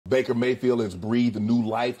Baker Mayfield has breathed new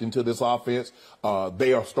life into this offense.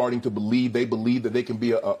 They are starting to believe. They believe that they can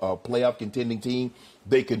be a playoff contending team.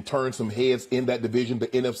 They can turn some heads in that division, the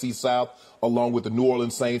NFC South, along with the New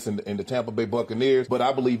Orleans Saints and the Tampa Bay Buccaneers. But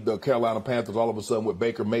I believe the Carolina Panthers, all of a sudden, with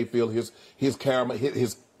Baker Mayfield, his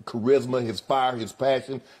charisma, his fire, his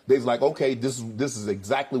passion, they's like, okay, this is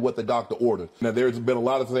exactly what the doctor ordered. Now, there's been a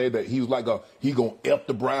lot of say that he was like, he gonna F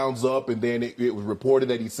the Browns up, and then it was reported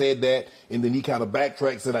that he said that, and then he kind of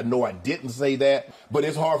backtracked, said, I know I didn't say that. But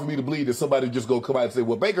it's hard for me to believe that somebody just go come out and say,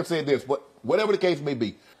 well, Baker said this, but whatever the case may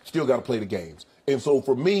be, still got to play the games. And so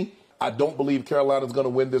for me, I don't believe Carolina's going to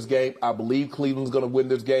win this game. I believe Cleveland's going to win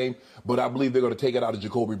this game, but I believe they're going to take it out of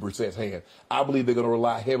Jacoby Brissett's hand. I believe they're going to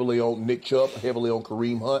rely heavily on Nick Chubb, heavily on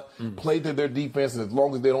Kareem Hunt, play to their defense, and as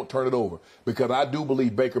long as they don't turn it over. Because I do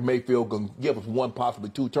believe Baker Mayfield can give us one, possibly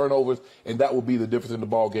two turnovers, and that will be the difference in the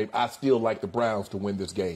ball game. I still like the Browns to win this game.